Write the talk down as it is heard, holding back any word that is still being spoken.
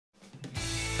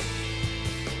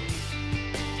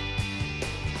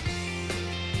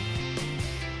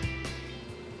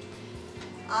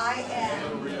I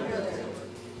am a realtor.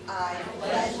 I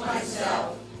pledge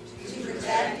myself to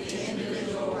protect the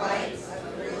individual rights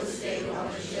of real estate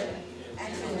ownership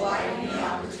and to widen the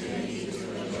opportunity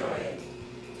to enjoy it,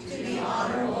 to be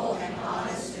honorable and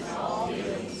honest in all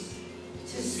dealings,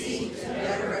 to seek to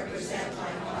better represent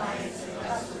my clients and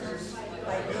customers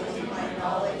by building my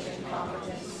knowledge and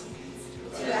competence,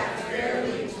 to act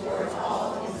fairly towards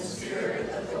all in the spirit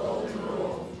of the Golden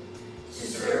Rule, to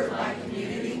serve my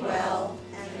community well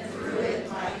and through it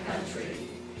my country,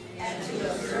 and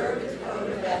to observe the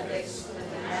Code of Ethics of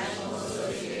the National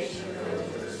Association of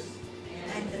Realtors,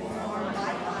 and conform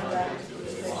my conduct to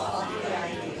its lofty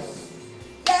ideals.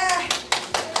 Yeah!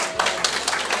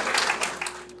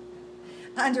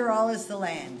 Under all is the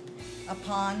land.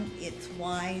 Upon its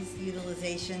wise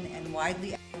utilization and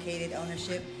widely allocated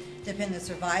ownership depend the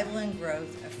survival and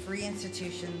growth of free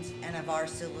institutions and of our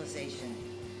civilization.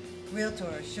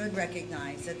 Realtors should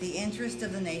recognize that the interest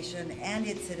of the nation and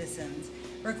its citizens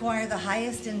require the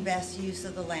highest and best use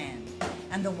of the land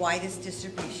and the widest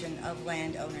distribution of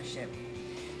land ownership.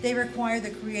 They require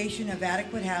the creation of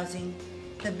adequate housing,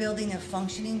 the building of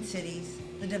functioning cities,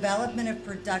 the development of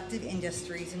productive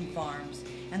industries and farms,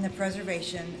 and the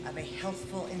preservation of a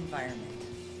healthful environment.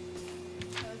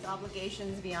 Those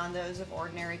obligations beyond those of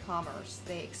ordinary commerce.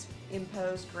 They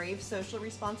impose grave social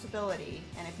responsibility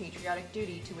and a patriotic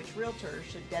duty to which realtors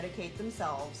should dedicate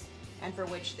themselves and for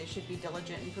which they should be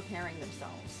diligent in preparing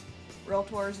themselves.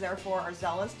 Realtors, therefore, are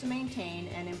zealous to maintain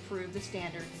and improve the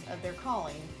standards of their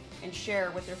calling and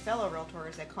share with their fellow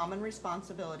realtors a common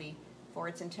responsibility for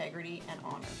its integrity and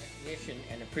honor. Recognition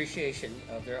and appreciation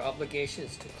of their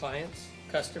obligations to clients,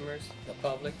 customers, the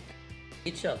public,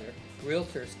 each other,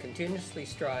 realtors continuously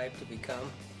strive to become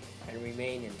and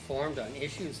remain informed on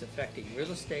issues affecting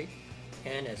real estate,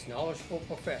 and as knowledgeable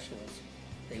professionals,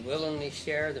 they willingly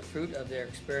share the fruit of their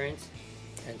experience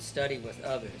and study with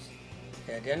others.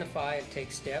 They identify and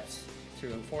take steps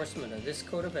through enforcement of this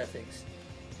code of ethics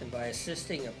and by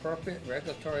assisting appropriate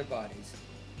regulatory bodies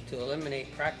to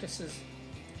eliminate practices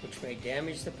which may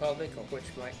damage the public or which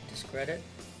might discredit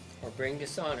or bring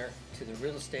dishonor to the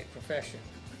real estate profession.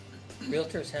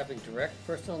 Realtors having direct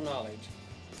personal knowledge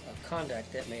of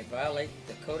conduct that may violate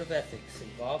the code of ethics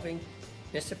involving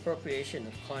misappropriation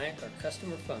of client or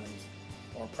customer funds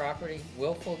or property,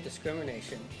 willful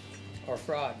discrimination, or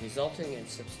fraud resulting in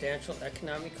substantial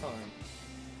economic harm,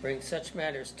 bring such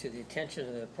matters to the attention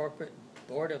of the appropriate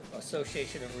Board of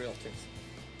Association of Realtors.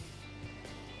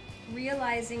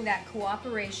 Realizing that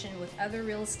cooperation with other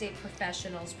real estate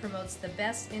professionals promotes the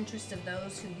best interest of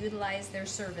those who utilize their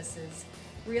services,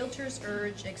 realtors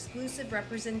urge exclusive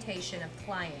representation of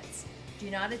clients,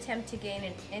 do not attempt to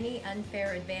gain any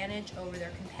unfair advantage over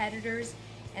their competitors,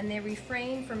 and they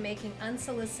refrain from making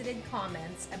unsolicited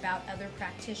comments about other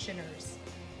practitioners.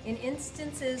 In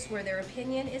instances where their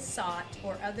opinion is sought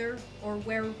or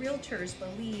where realtors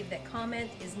believe that comment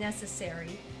is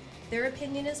necessary, their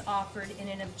opinion is offered in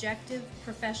an objective,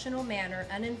 professional manner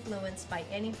uninfluenced by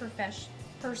any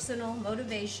personal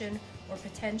motivation or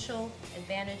potential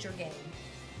advantage or gain.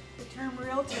 The term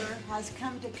realtor has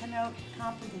come to connote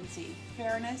competency,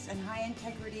 fairness, and high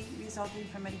integrity resulting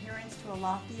from adherence to a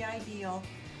lofty ideal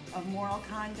of moral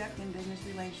conduct in business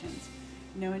relations.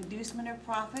 No inducement of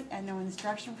profit and no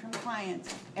instruction from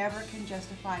clients ever can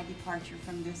justify departure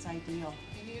from this ideal.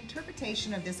 In the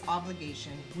interpretation of this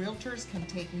obligation, realtors can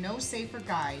take no safer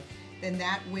guide than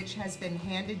that which has been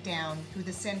handed down through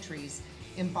the centuries,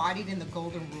 embodied in the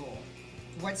Golden Rule.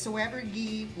 Whatsoever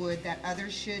ye would that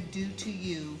others should do to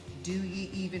you, do ye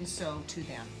even so to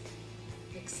them.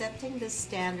 Accepting this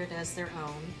standard as their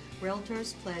own,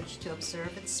 realtors pledge to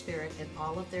observe its spirit in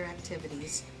all of their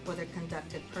activities, whether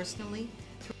conducted personally,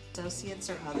 through associates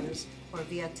or others, or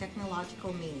via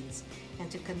technological means,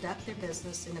 and to conduct their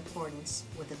business in accordance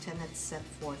with the tenets set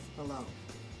forth below.